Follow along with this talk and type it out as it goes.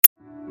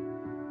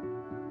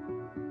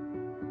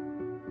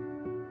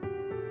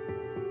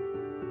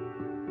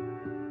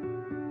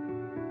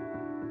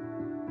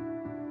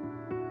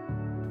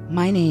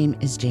My name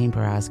is Jane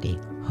Borowski,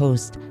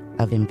 host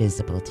of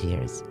Invisible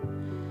Tears.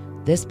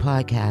 This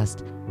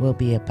podcast will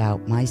be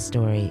about my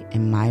story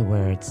in my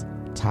words,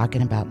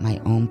 talking about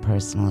my own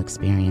personal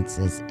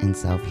experiences in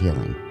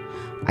self-healing.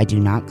 I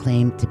do not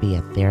claim to be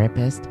a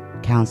therapist,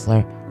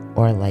 counselor,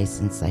 or a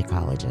licensed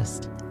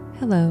psychologist.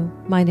 Hello,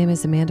 my name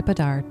is Amanda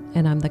Bedard,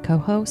 and I'm the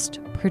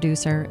co-host,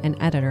 producer,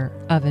 and editor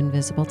of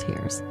Invisible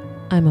Tears.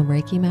 I'm a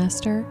Reiki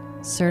master,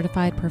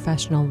 certified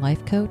professional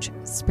life coach,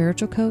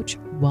 spiritual coach,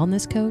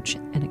 wellness coach,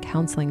 and a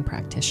counseling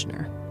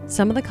practitioner.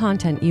 Some of the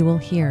content you will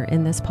hear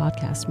in this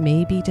podcast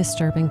may be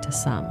disturbing to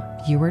some.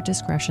 Viewer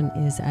discretion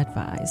is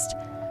advised,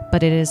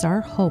 but it is our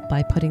hope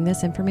by putting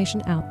this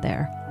information out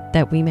there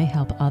that we may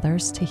help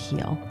others to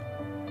heal.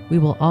 We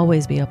will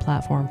always be a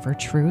platform for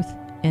truth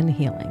and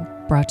healing.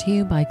 Brought to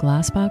you by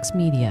Glassbox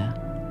Media.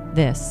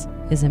 This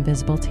is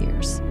Invisible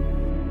Tears.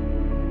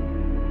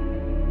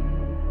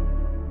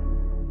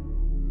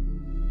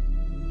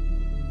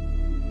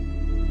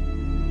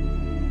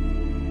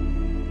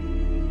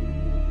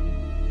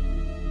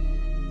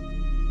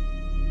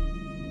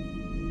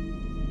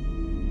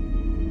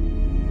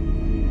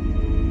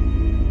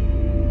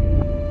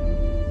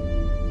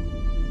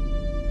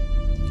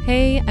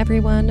 Hey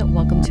everyone,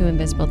 welcome to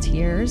Invisible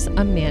Tears.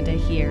 Amanda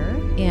here.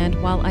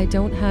 And while I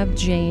don't have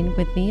Jane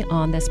with me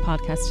on this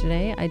podcast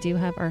today, I do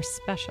have our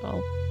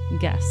special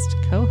guest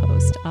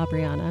co-host,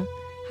 Aubriana.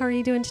 How are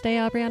you doing today,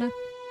 Aubriana?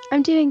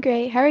 I'm doing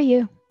great. How are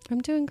you?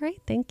 I'm doing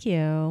great. Thank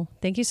you.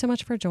 Thank you so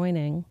much for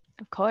joining.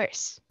 Of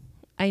course.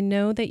 I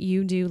know that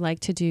you do like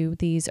to do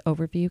these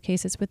overview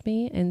cases with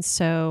me. And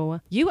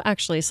so you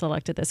actually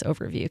selected this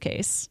overview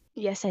case.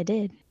 Yes, I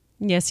did.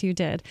 Yes, you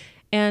did.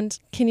 And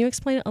can you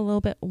explain a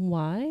little bit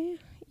why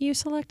you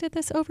selected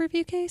this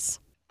overview case?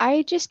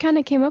 I just kind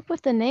of came up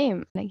with the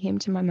name that came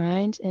to my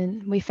mind,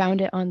 and we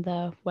found it on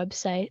the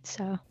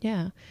website.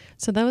 Yeah.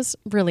 So that was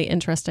really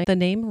interesting. The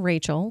name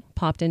Rachael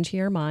popped into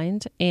your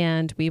mind,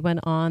 and we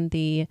went on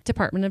the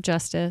Department of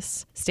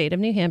Justice, State of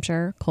New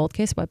Hampshire cold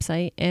case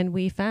website, and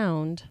we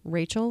found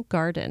Rachael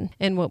Garden.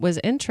 And what was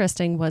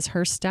interesting was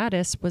her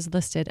status was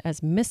listed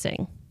as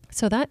missing.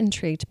 So that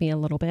intrigued me a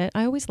little bit.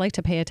 I always like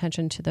to pay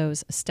attention to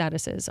those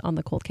statuses on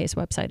the cold case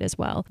website as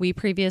well. We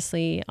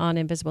previously on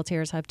Invisible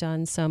Tears have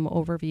done some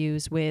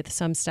overviews with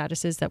some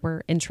statuses that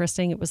were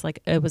interesting. It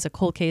was a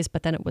cold case,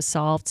 but then it was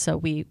solved. So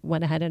we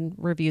went ahead and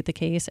reviewed the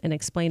case and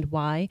explained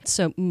why.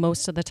 So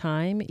most of the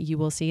time you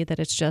will see that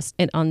it's just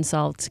an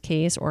unsolved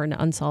case or an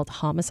unsolved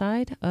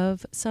homicide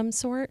of some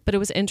sort. But it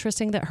was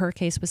interesting that her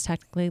case was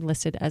technically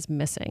listed as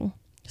missing.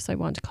 So I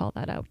wanted to call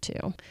that out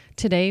too.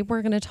 Today,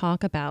 we're going to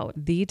talk about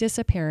the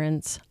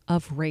disappearance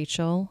of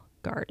Rachael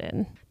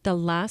Garden. The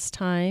last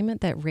time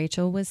that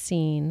Rachael was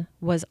seen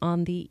was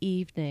on the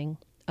evening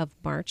of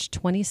March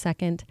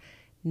 22nd,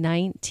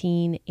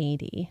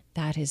 1980.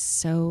 That is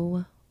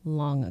so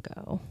long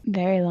ago.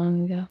 Very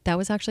long ago. That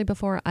was actually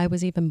before I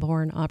was even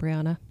born,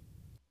 Aubriana.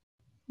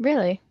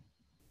 Really?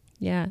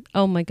 Yeah.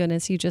 Oh my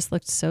goodness. You just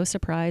looked so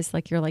surprised.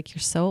 You're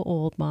so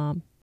old,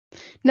 Mom.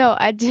 No,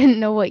 I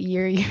didn't know what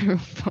year you were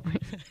born.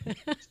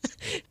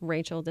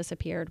 Rachael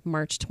disappeared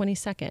March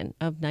 22nd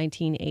of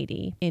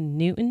 1980 in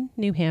Newton,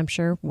 New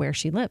Hampshire, where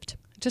she lived.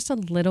 Just a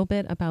little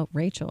bit about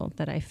Rachael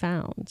that I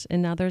found.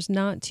 And now there's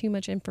not too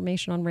much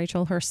information on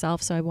Rachael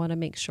herself, so I want to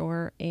make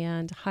sure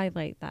and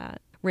highlight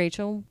that.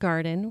 Rachael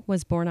Garden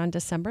was born on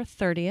December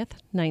 30th,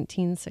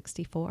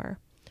 1964.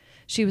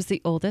 She was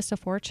the oldest of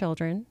 4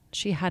 children.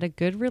 She had a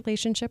good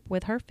relationship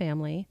with her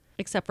family,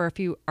 except for a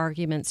few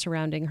arguments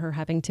surrounding her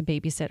having to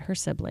babysit her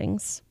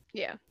siblings.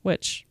 Yeah.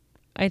 Which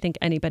I think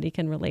anybody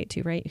can relate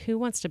to, right? Who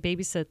wants to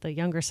babysit the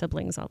younger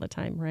siblings all the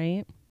time,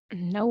 right?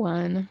 No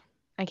one.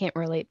 I can't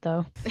relate,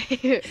 though.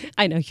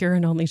 I know, you're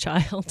an only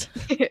child.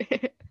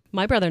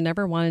 My brother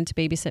never wanted to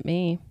babysit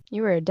me.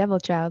 You were a devil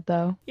child,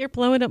 though. You're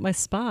blowing up my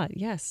spot.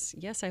 Yes,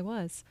 I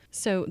was.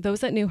 So those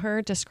that knew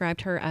her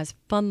described her as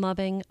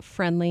fun-loving,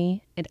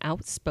 friendly, and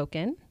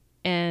outspoken,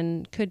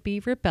 and could be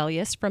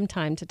rebellious from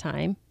time to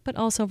time. But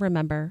also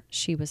remember,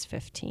 she was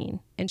 15,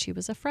 and she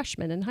was a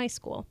freshman in high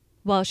school.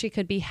 While she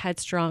could be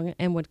headstrong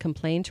and would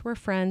complain to her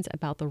friends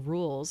about the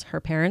rules her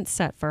parents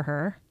set for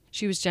her,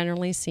 she was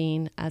generally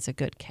seen as a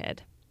good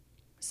kid.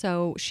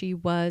 So she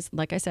was,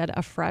 like I said,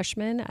 a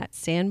freshman at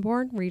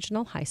Sanborn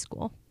Regional High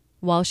School.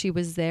 While she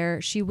was there,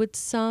 she would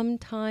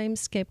sometimes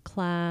skip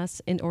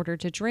class in order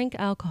to drink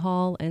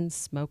alcohol and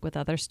smoke with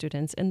other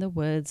students in the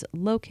woods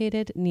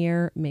located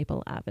near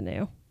Maple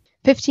Avenue.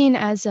 15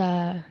 as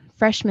a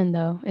freshman,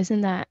 though. Isn't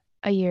that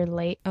a year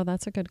late? Oh,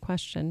 that's a good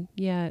question.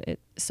 Yeah,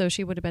 so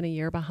she would have been a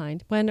year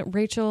behind. When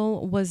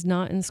Rachael was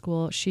not in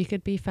school, she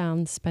could be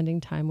found spending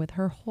time with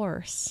her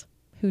horse,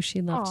 who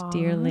she loved Aww.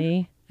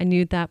 dearly. I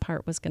knew that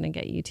part was going to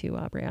get you too,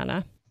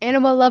 Aubriana.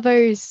 Animal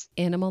lovers.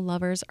 Animal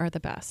lovers are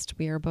the best.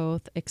 We are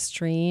both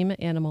extreme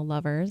animal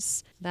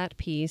lovers. That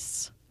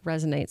piece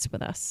resonates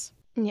with us.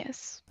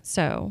 Yes.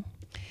 So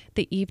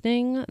the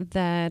evening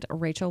that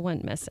Rachael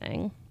went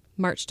missing,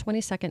 March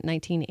 22nd,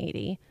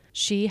 1980,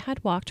 she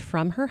had walked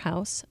from her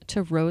house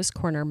to Rose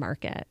Corner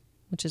Market,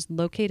 which is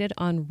located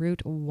on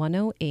Route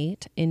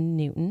 108 in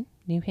Newton.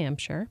 New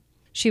Hampshire.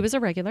 She was a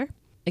regular.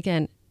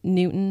 Again,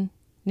 Newton,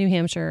 New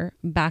Hampshire,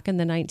 back in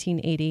the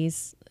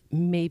 1980s,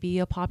 maybe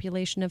a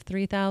population of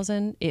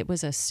 3,000. It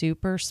was a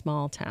super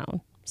small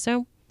town.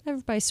 So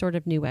everybody sort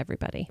of knew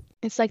everybody.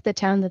 It's like the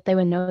town that they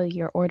would know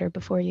your order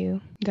before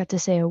you got to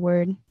say a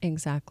word.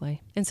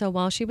 Exactly. And so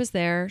while she was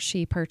there,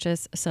 she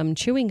purchased some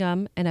chewing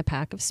gum and a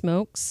pack of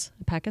smokes,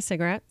 a pack of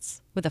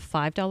cigarettes with a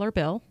 $5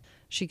 bill.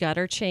 She got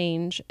her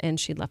change and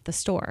she left the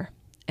store.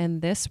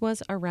 And this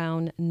was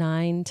around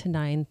 9 to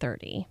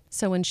 9:30.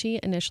 So when she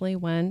initially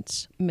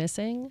went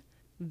missing,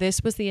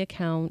 this was the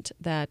account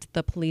that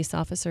the police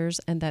officers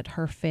and that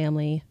her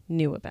family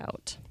knew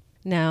about.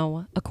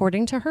 Now,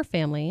 according to her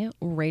family,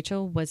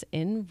 Rachael was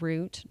en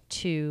route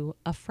to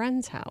a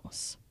friend's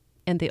house.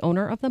 And the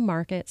owner of the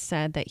market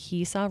said that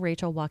he saw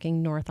Rachael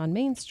walking north on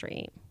Main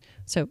Street.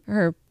 So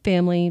her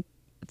family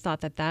thought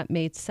that that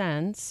made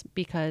sense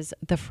because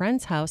the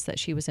friend's house that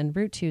she was en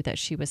route to, that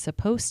she was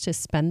supposed to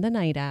spend the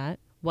night at,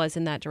 was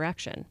in that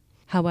direction.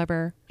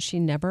 However, she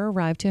never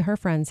arrived to her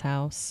friend's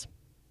house,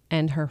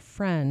 and her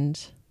friend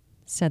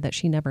said that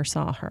she never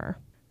saw her.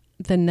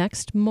 The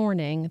next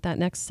morning, that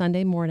next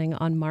Sunday morning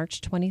on March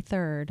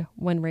 23rd,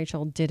 when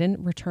Rachael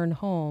didn't return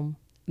home,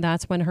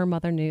 that's when her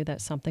mother knew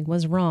that something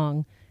was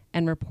wrong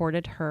and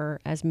reported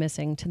her as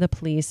missing to the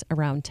police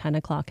around 10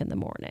 o'clock in the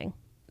morning.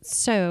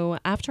 So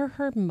after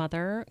her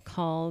mother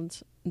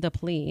called the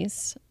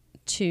police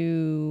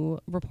to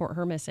report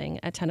her missing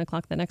at 10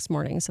 o'clock the next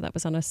morning, so that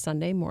was on a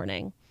Sunday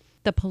morning,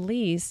 the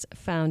police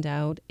found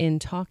out in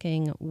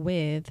talking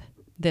with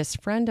this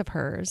friend of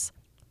hers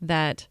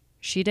that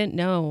she didn't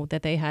know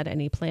that they had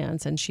any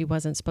plans and she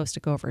wasn't supposed to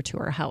go over to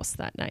her house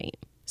that night.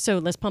 So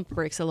let's pump the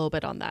brakes a little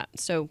bit on that.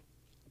 So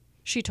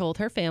she told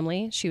her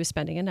family she was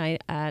spending a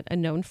night at a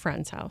known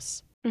friend's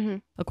house. Mm-hmm.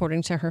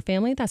 According to her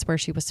family, that's where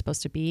she was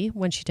supposed to be.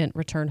 When she didn't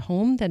return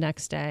home the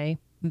next day,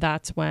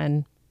 that's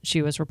when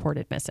she was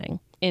reported missing.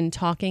 In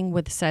talking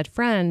with said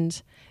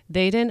friend,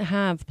 they didn't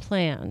have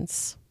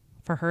plans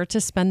for her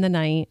to spend the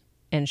night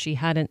and she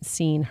hadn't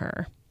seen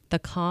her. The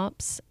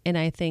cops, and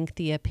I think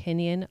the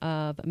opinion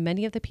of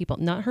many of the people,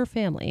 not her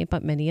family,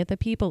 but many of the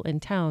people in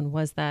town,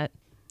 was that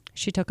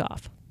she took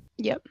off.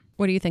 Yep.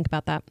 What do you think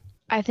about that?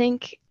 I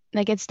think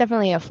it's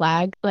definitely a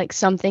flag, like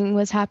something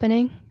was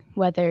happening,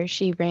 whether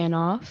she ran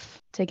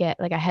off to get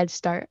like a head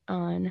start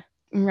on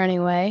running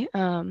away,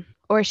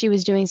 or she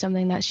was doing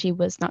something that she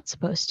was not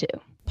supposed to.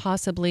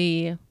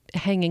 Possibly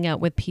hanging out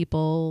with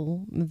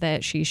people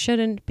that she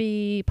shouldn't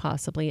be,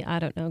 possibly, I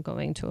don't know,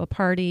 going to a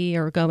party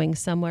or going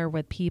somewhere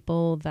with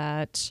people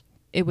that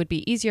it would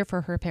be easier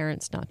for her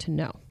parents not to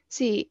know.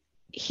 See,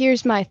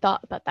 here's my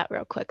thought about that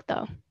real quick,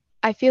 though.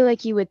 I feel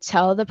like you would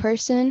tell the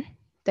person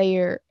that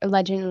you're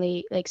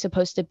allegedly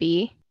supposed to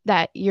be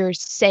that you're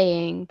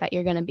saying that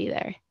you're going to be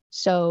there.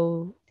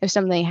 So if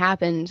something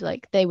happened,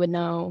 they would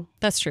know.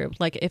 That's true.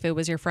 If it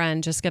was your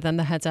friend, just give them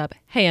the heads up.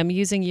 Hey, I'm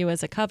using you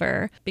as a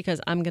cover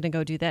because I'm going to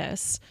go do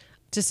this.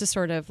 Just to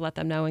sort of let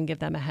them know and give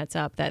them a heads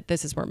up that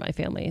this is where my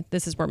family,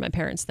 this is where my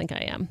parents think I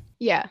am.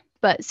 Yeah.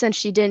 But since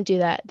she didn't do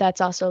that, that's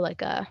also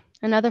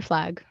another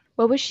flag.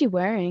 What was she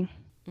wearing?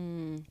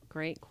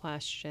 Great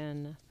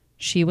question.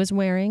 She was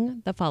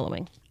wearing the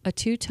following: a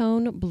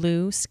two-tone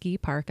blue ski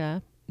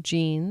parka,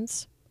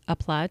 jeans, a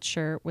plaid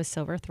shirt with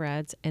silver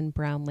threads, and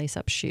brown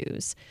lace-up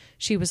shoes.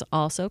 She was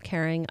also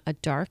carrying a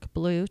dark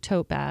blue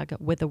tote bag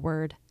with the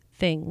word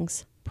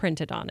 "things"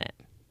 printed on it.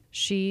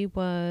 She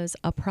was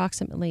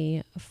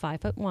approximately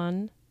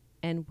 5'1"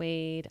 and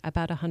weighed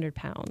about 100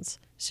 pounds.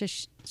 So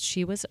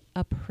she was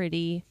a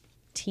pretty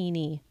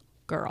teeny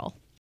girl.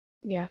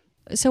 Yeah.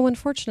 So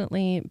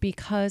unfortunately,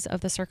 because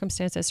of the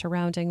circumstances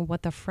surrounding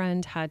what the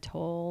friend had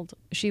told,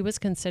 she was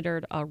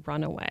considered a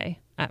runaway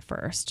at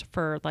first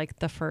for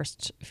the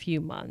first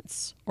few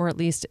months, or at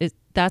least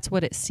that's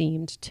what it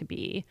seemed to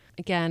be.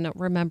 Again,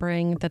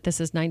 remembering that this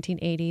is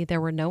 1980,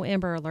 there were no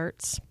Amber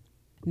Alerts,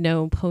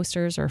 no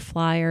posters or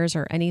flyers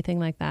or anything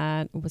like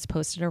that was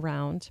posted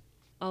around,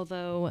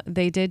 although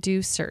they did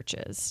do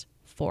searches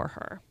for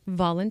her.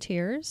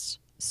 Volunteers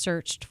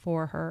searched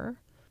for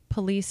her,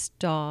 police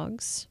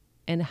dogs,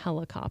 and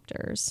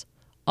helicopters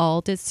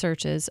all did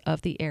searches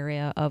of the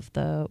area of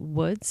the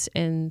woods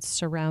and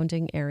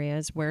surrounding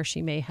areas where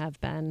she may have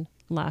been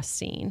last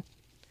seen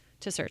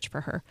to search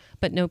for her,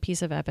 but no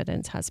piece of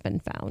evidence has been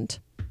found.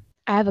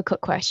 I have a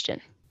quick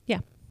question. Yeah.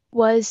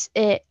 Was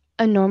it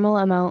a normal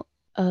amount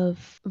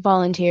of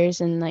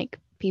volunteers and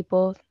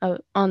people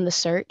on the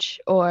search,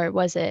 or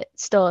was it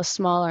still a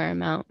smaller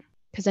amount?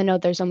 Because I know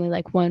there's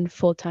only one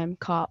full-time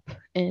cop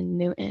in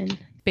Newton.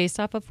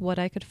 Based off of what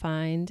I could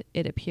find,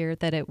 it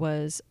appeared that it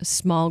was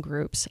small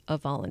groups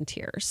of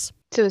volunteers.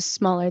 So it's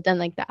smaller than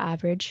the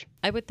average.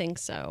 I would think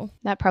so.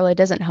 That probably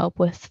doesn't help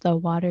with the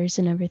waters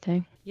and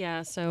everything.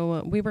 Yeah,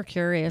 so we were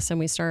curious and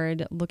we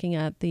started looking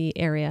at the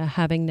area,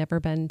 having never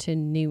been to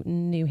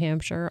Newton, New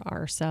Hampshire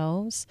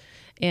ourselves.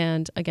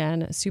 And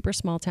again, super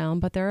small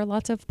town, but there are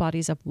lots of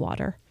bodies of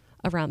water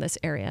around this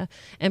area.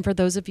 And for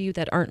those of you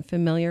that aren't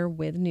familiar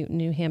with Newton,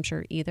 New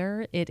Hampshire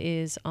either, it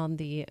is on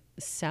the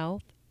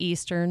southeast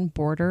eastern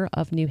border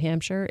of New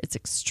Hampshire. It's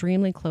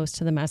extremely close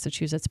to the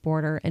Massachusetts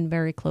border and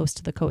very close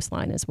to the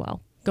coastline as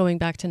well. Going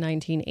back to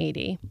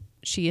 1980,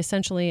 she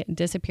essentially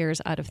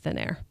disappears out of thin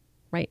air,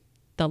 right?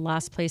 The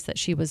last place that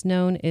she was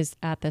known is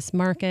at this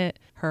market.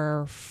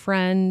 Her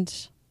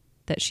friend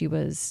that she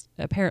was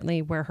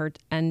apparently where her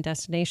end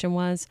destination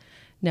was,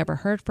 never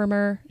heard from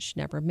her. She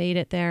never made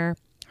it there.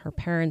 Her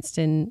parents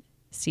didn't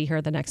see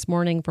her the next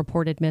morning,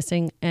 reported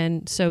missing.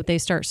 And so they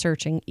start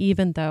searching,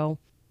 even though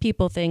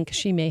people think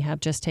she may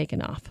have just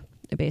taken off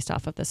based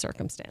off of the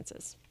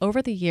circumstances.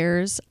 Over the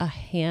years, a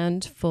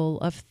handful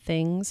of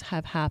things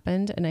have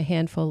happened and a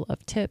handful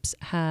of tips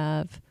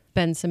have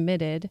been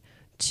submitted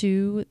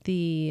to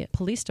the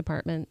police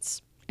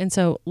departments. And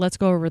so let's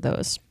go over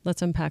those.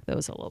 Let's unpack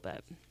those a little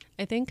bit.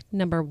 I think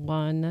number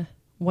one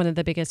of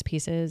the biggest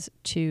pieces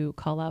to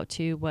call out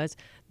to was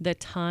the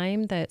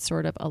time that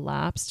sort of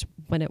elapsed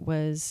when it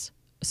was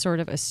sort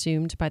of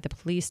assumed by the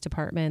police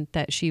department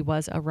that she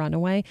was a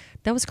runaway.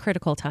 That was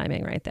critical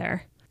timing right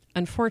there.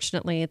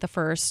 Unfortunately, the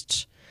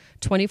first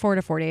 24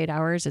 to 48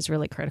 hours is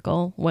really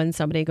critical when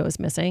somebody goes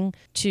missing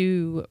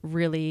to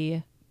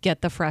really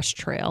get the fresh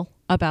trail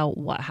about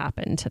what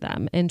happened to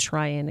them and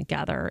try and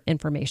gather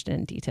information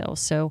and details.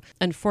 So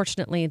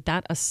unfortunately,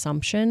 that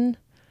assumption,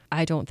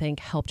 I don't think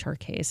helped her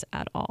case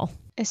at all.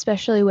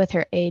 Especially with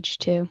her age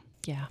too.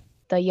 Yeah.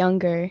 The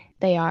younger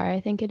they are,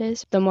 I think it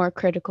is, the more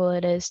critical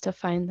it is to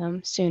find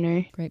them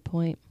sooner. Great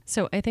point.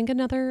 So I think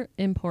another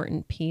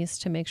important piece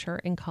to make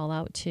sure and call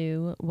out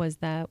to was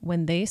that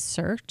when they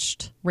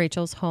searched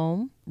Rachel's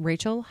home,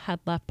 Rachel had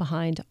left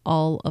behind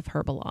all of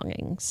her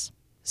belongings.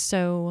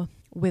 So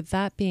with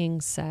that being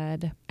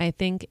said, I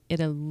think it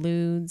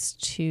alludes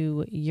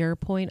to your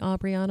point,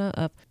 Aubriana,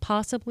 of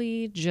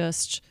possibly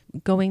just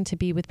going to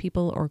be with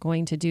people or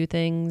going to do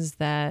things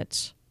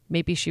that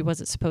maybe she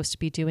wasn't supposed to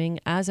be doing,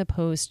 as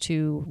opposed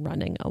to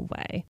running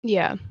away.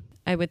 Yeah.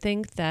 I would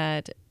think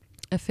that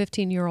a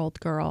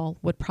 15-year-old girl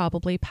would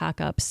probably pack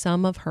up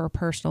some of her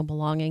personal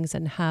belongings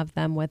and have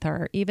them with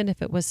her, even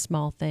if it was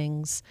small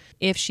things,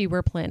 if she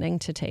were planning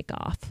to take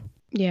off.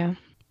 Yeah.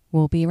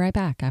 We'll be right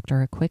back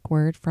after a quick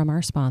word from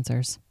our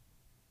sponsors.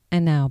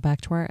 And now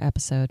back to our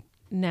episode.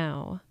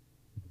 Now,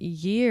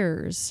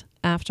 years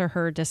after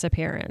her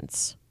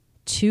disappearance,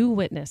 2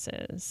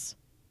 witnesses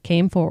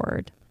came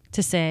forward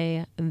to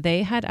say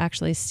they had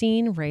actually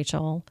seen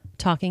Rachael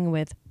talking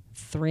with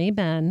 3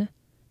 men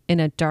in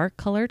a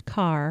dark-colored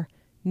car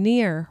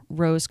near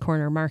Rose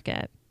Corner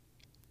Market.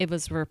 It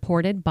was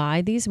reported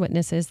by these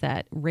witnesses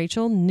that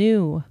Rachael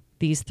knew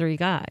these 3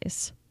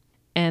 guys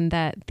and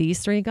that these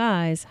 3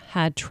 guys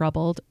had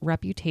troubled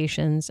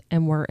reputations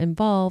and were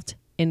involved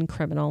in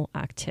criminal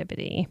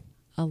activity.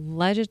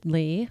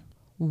 Allegedly,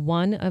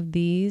 one of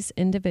these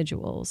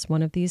individuals,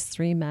 one of these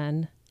 3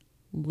 men,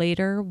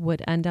 later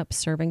would end up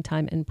serving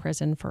time in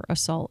prison for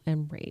assault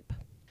and rape.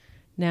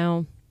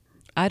 Now,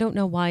 I don't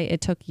know why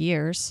it took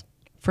years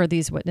for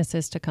these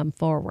witnesses to come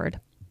forward.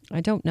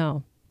 I don't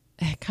know.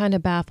 It kind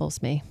of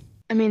baffles me.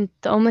 I mean,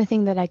 the only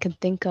thing that I could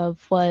think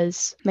of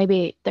was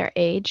maybe their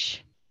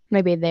age.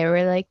 Maybe they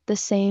were like the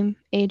same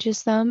age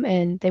as them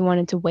and they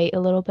wanted to wait a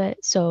little bit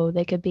so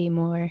they could be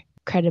more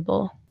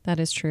credible. That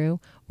is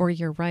true. Or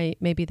you're right.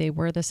 Maybe they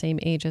were the same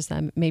age as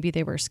them. Maybe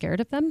they were scared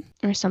of them.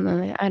 Or something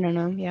like that. I don't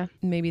know. Yeah.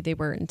 Maybe they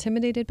were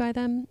intimidated by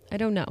them. I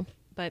don't know.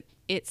 But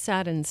it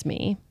saddens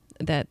me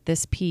that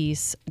this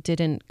piece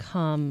didn't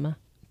come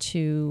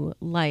to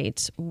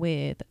light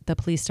with the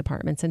police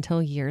departments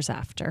until years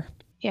after.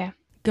 Yeah.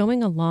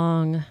 Going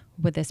along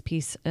with this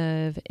piece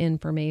of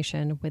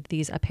information with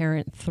these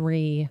apparent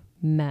 3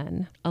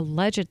 men,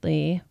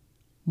 allegedly,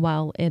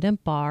 while in a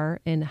bar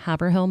in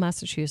Haverhill,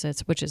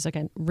 Massachusetts, which is,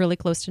 again, really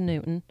close to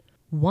Newton,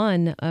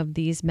 one of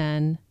these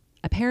men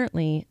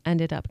apparently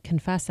ended up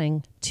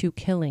confessing to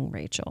killing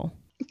Rachael.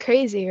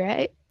 Crazy,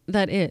 right?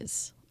 That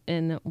is.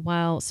 And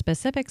while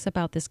specifics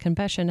about this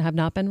confession have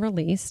not been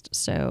released,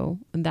 so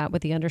that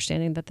with the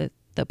understanding that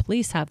the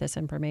police have this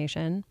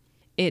information,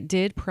 it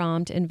did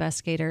prompt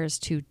investigators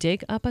to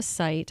dig up a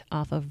site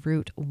off of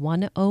Route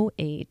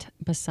 108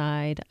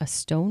 beside a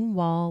stone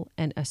wall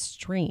and a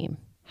stream.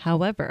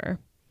 However,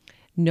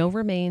 no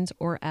remains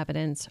or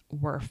evidence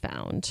were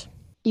found.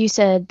 You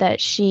said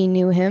that she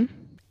knew him?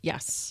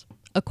 Yes.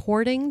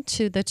 According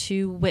to the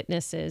 2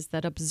 witnesses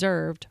that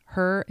observed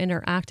her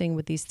interacting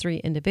with these 3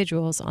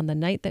 individuals on the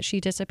night that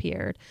she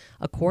disappeared,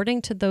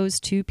 according to those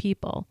 2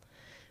 people,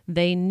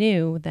 they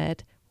knew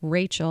that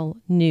Rachael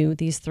knew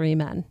these 3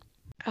 men.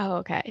 Oh,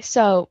 okay.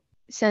 So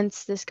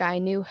since this guy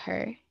knew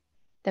her,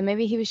 then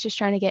maybe he was just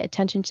trying to get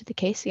attention to the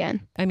case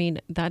again. I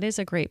mean, that is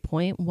a great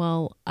point.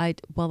 Well, I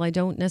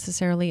don't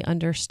necessarily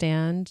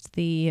understand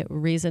the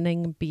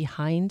reasoning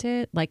behind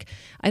it. Like,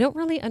 I don't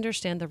really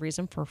understand the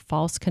reason for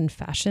false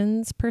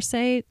confessions per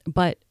se,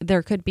 but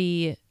there could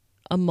be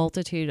a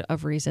multitude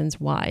of reasons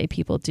why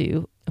people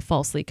do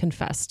falsely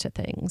confess to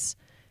things.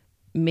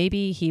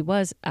 Maybe he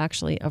was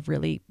actually a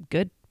really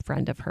good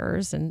friend of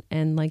hers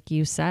and like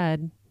you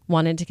said,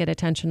 wanted to get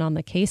attention on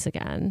the case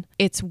again.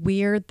 It's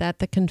weird that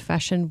the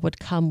confession would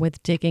come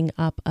with digging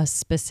up a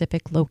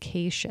specific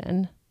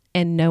location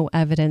and no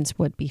evidence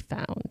would be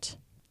found.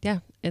 Yeah,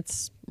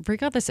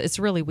 regardless, it's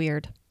really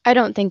weird. I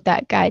don't think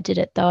that guy did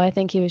it though. I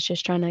think he was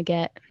just trying to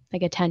get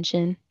like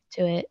attention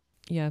to it.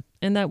 Yeah,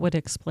 and that would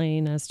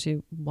explain as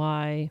to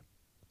why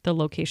the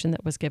location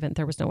that was given,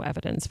 there was no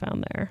evidence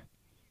found there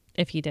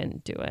if he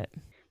didn't do it.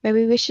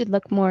 Maybe we should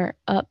look more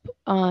up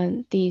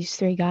on these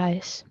 3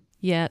 guys.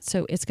 Yeah,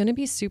 so it's going to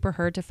be super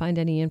hard to find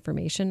any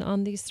information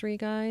on these 3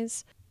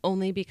 guys,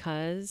 only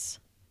because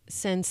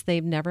since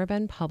they've never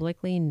been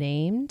publicly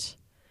named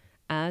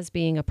as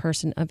being a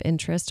person of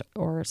interest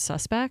or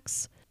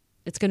suspects,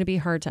 it's going to be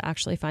hard to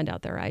actually find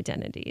out their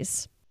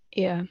identities.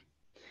 Yeah.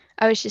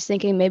 I was just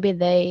thinking maybe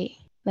they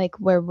like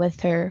were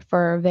with her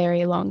for a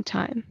very long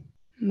time.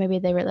 Maybe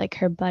they were like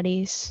her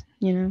buddies,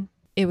 you know?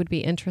 It would be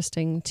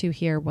interesting to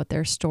hear what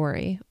their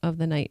story of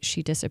the night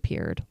she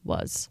disappeared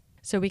was.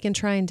 So we can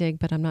try and dig,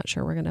 but I'm not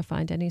sure we're going to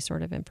find any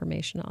sort of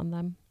information on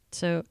them.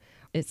 So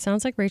it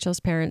sounds like Rachel's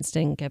parents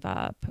didn't give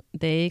up.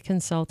 They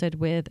consulted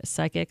with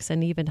psychics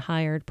and even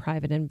hired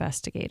private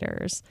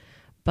investigators,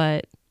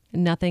 but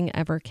nothing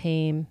ever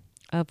came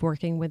of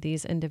working with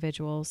these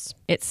individuals.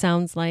 It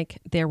sounds like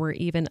there were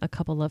even a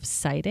couple of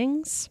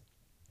sightings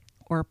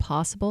or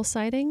possible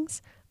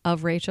sightings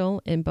of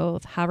Rachael in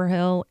both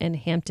Haverhill and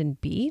Hampton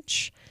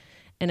Beach.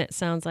 And it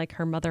sounds like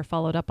her mother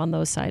followed up on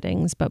those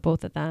sightings, but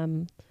both of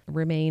them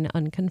remain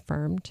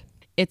unconfirmed.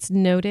 It's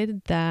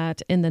noted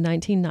that in the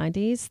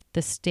 1990s,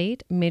 the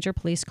state major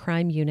police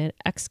crime unit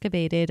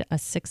excavated a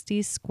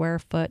 60 square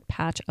foot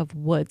patch of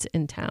woods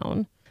in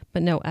town,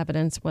 but no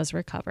evidence was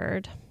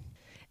recovered.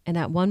 And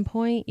at one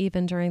point,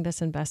 even during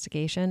this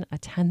investigation, a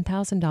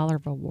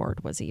 $10,000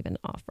 reward was even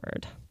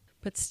offered.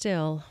 But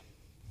still,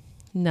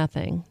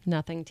 nothing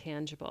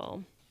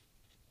tangible.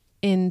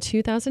 In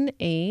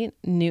 2008,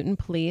 Newton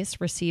police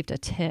received a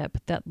tip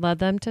that led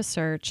them to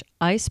search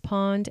Ice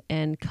Pond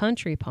and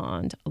Country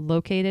Pond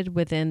located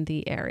within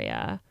the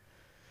area.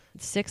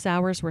 6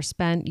 hours were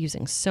spent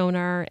using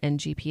sonar and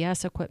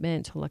GPS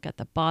equipment to look at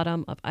the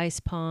bottom of Ice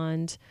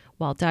Pond,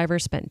 while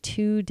divers spent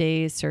 2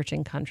 days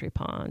searching Country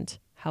Pond.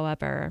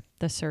 However,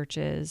 the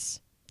searches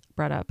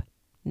brought up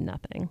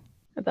nothing.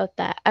 About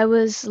that, I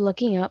was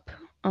looking up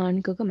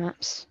on Google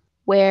Maps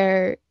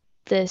where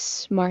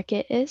this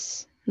market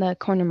is, the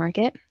corner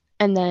market,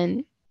 and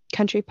then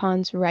Country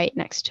Pond's right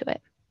next to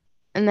it.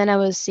 And then I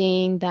was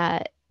seeing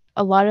that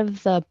a lot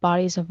of the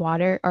bodies of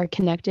water are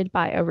connected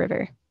by a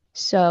river.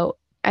 So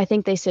I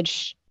think they said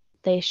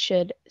they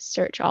should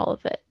search all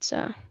of it.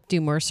 So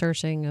do more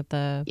searching of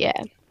the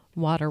yeah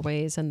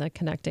waterways and the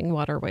connecting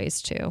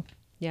waterways too.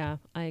 Yeah,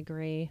 I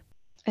agree.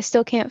 I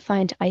still can't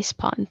find Ice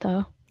Pond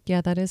though.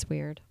 Yeah, that is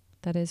weird.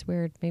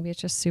 Maybe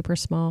it's just super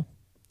small.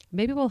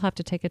 Maybe we'll have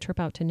to take a trip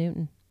out to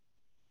Newton.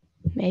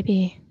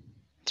 Maybe.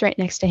 It's right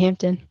next to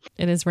Hampton.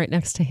 It is right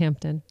next to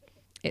Hampton.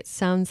 It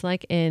sounds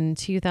like in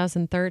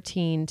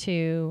 2013,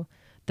 too,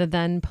 the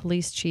then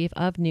police chief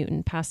of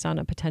Newton passed on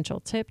a potential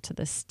tip to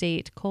the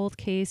state cold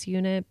case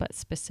unit, but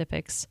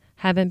specifics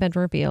haven't been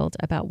revealed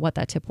about what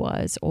that tip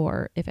was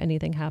or if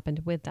anything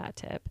happened with that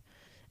tip.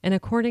 And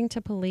according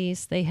to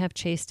police, they have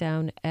chased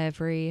down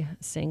every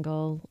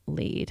single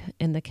lead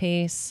in the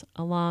case,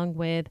 along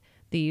with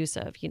the use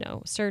of,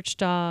 search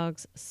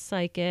dogs,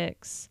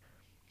 psychics.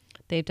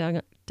 They've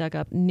dug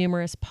up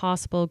numerous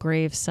possible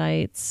grave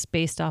sites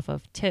based off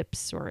of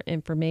tips or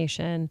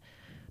information,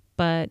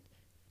 but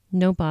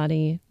no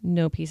body,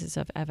 no pieces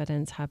of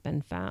evidence have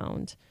been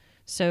found.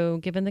 So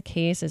given the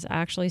case is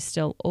actually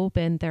still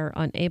open, they're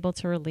unable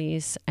to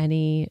release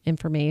any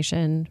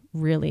information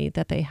really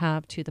that they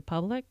have to the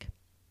public.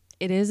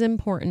 It is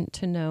important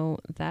to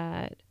note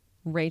that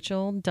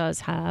Rachael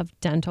does have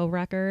dental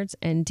records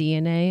and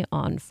DNA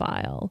on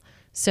file.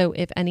 So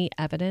if any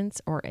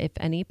evidence or if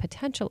any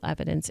potential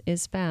evidence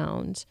is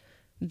found,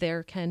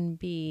 there can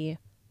be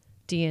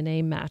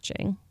DNA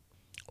matching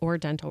or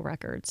dental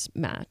records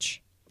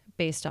match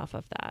based off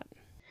of that.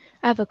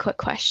 I have a quick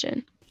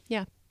question.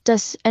 Yeah.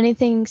 Does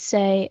anything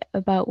say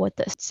about what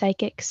the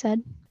psychic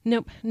said?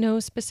 Nope. No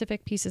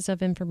specific pieces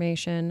of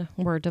information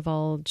were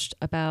divulged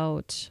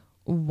about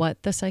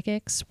what the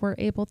psychics were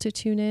able to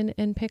tune in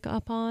and pick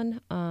up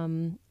on.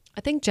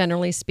 I think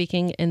generally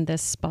speaking in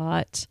this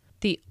spot,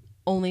 the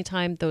only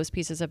time those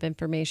pieces of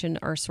information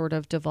are sort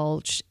of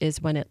divulged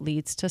is when it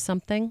leads to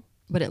something,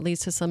 but it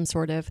leads to some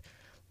sort of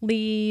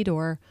lead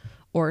or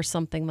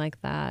something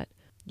like that.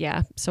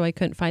 Yeah, so I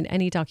couldn't find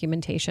any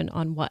documentation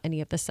on what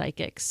any of the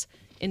psychics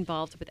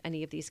involved with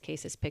any of these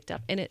cases picked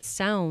up. And it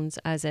sounds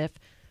as if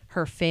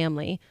her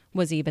family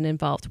was even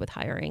involved with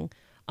hiring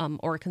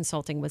or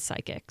consulting with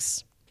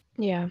psychics.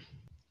 Yeah,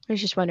 I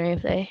was just wondering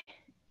if they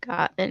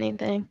got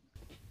anything.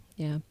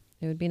 Yeah,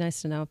 it would be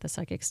nice to know if the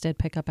psychics did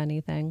pick up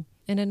anything.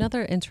 And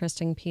another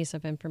interesting piece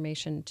of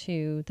information,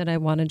 too, that I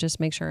want to just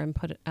make sure and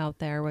put out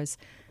there was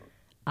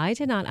I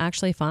did not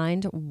actually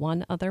find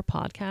one other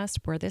podcast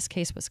where this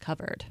case was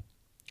covered.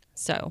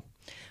 So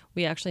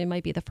we actually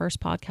might be the first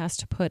podcast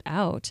to put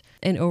out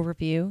an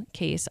overview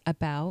case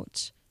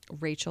about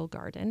Rachael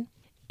Garden.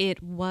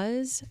 It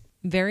was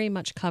Very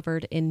much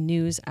covered in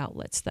news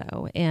outlets,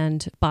 though,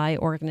 and by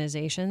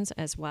organizations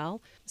as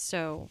well.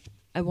 So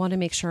I want to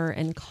make sure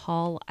and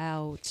call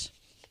out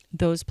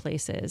those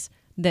places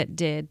that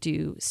did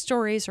do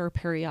stories or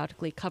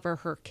periodically cover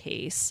her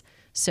case.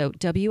 So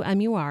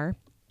WMUR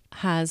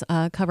has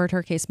covered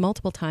her case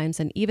multiple times,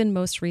 and even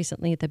most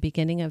recently at the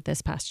beginning of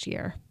this past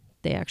year,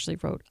 they actually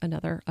wrote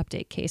another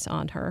update case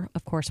on her,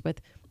 of course,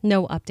 with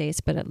no updates,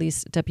 but at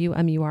least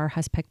WMUR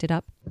has picked it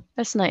up.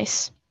 That's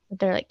nice.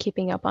 They're like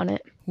keeping up on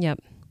it. Yep,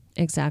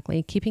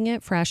 exactly. Keeping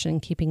it fresh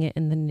and keeping it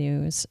in the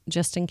news,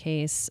 just in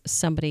case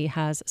somebody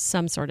has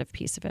some sort of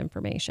piece of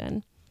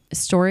information.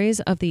 Stories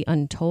of the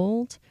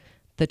Untold,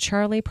 The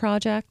Charlie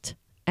Project,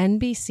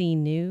 NBC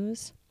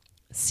News,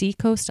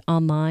 Seacoast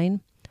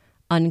Online,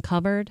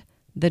 Uncovered,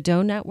 The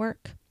Doe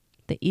Network,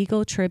 The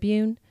Eagle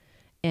Tribune,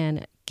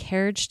 and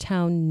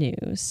Carriagetown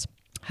News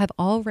have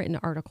all written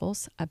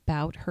articles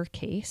about her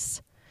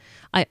case.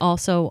 I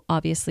also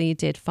obviously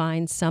did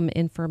find some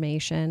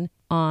information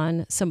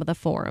on some of the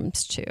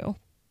forums too.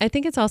 I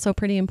think it's also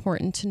pretty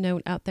important to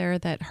note out there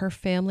that her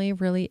family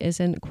really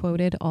isn't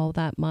quoted all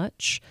that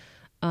much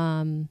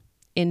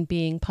in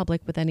being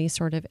public with any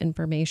sort of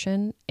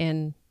information.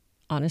 And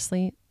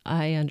honestly,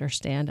 I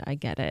understand. I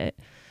get it.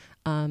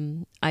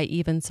 I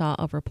even saw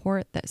a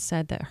report that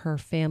said that her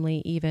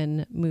family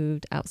even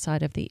moved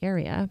outside of the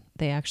area.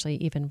 They actually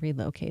even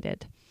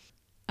relocated.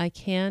 I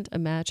can't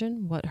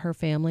imagine what her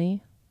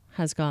family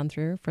has gone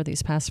through for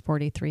these past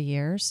 43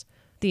 years.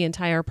 The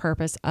entire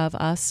purpose of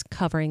us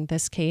covering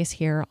this case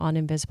here on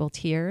Invisible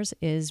Tears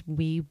is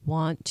we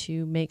want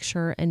to make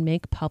sure and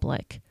make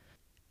public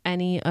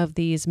any of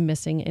these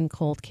missing and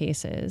cold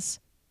cases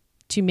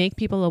to make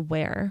people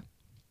aware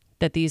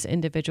that these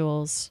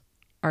individuals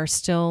are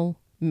still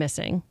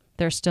missing.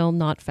 They're still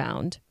not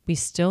found. We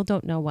still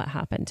don't know what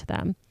happened to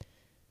them,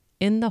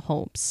 in the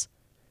hopes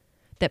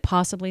that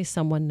possibly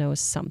someone knows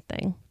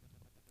something.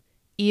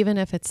 Even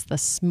if it's the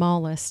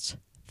smallest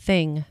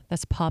thing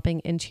that's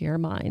popping into your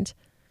mind,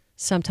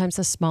 sometimes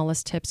the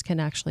smallest tips can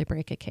actually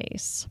break a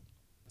case.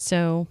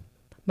 So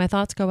my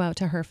thoughts go out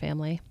to her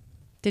family.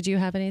 Did you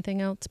have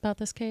anything else about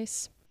this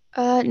case?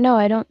 No,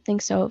 I don't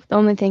think so. The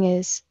only thing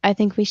is, I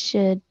think we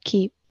should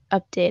keep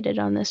updated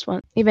on this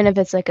one, even if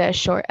it's like a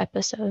short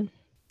episode.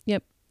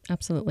 Yep,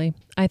 absolutely.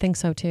 I think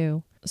so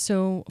too.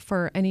 So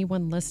for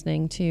anyone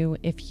listening to,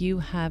 if you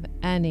have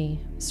any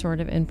sort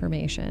of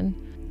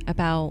information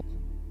about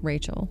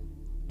Rachael,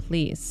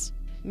 please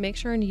make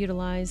sure and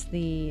utilize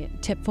the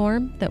tip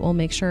form that we'll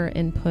make sure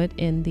and put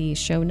in the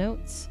show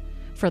notes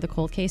for the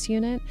cold case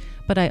unit.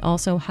 But I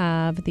also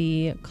have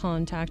the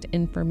contact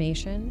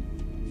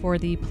information for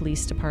the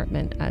police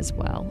department as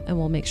well. And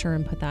we'll make sure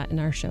and put that in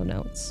our show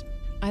notes.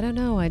 I don't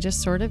know. I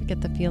just sort of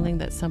get the feeling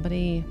that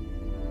somebody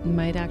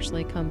might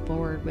actually come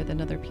forward with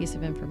another piece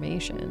of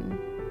information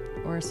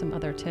or some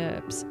other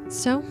tips.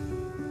 So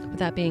with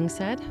that being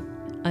said,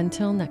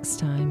 until next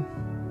time.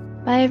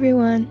 Bye,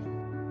 everyone.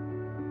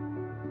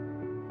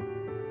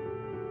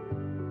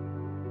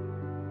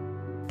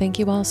 Thank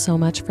you all so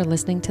much for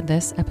listening to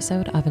this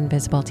episode of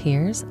Invisible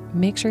Tears.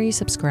 Make sure you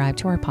subscribe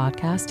to our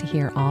podcast to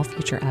hear all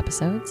future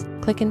episodes.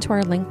 Click into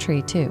our link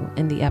tree too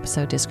in the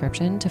episode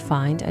description to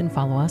find and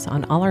follow us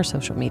on all our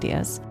social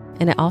medias.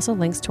 And it also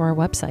links to our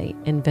website,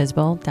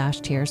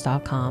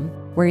 invisible-tears.com,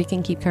 where you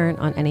can keep current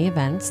on any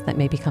events that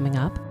may be coming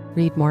up,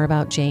 read more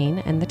about Jane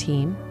and the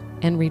team,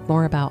 and read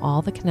more about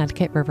all the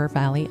Connecticut River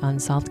Valley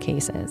unsolved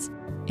cases.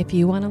 If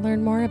you want to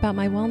learn more about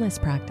my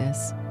wellness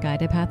practice,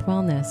 Guided Path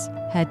Wellness,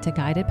 head to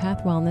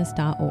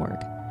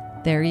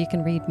guidedpathwellness.org. There you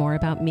can read more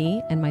about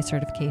me and my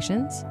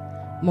certifications,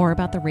 more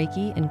about the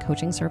Reiki and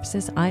coaching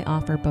services I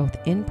offer both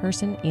in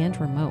person and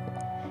remote,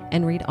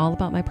 and read all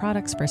about my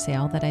products for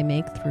sale that I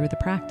make through the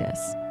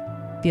practice.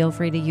 Feel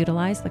free to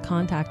utilize the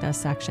Contact Us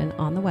section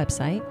on the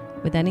website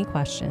with any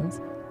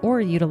questions,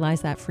 or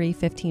utilize that free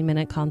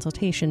 15-minute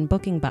consultation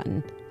booking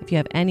button if you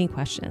have any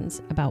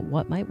questions about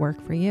what might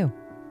work for you.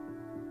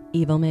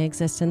 Evil may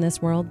exist in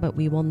this world, but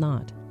we will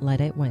not let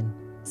it win.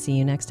 See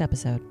you next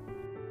episode.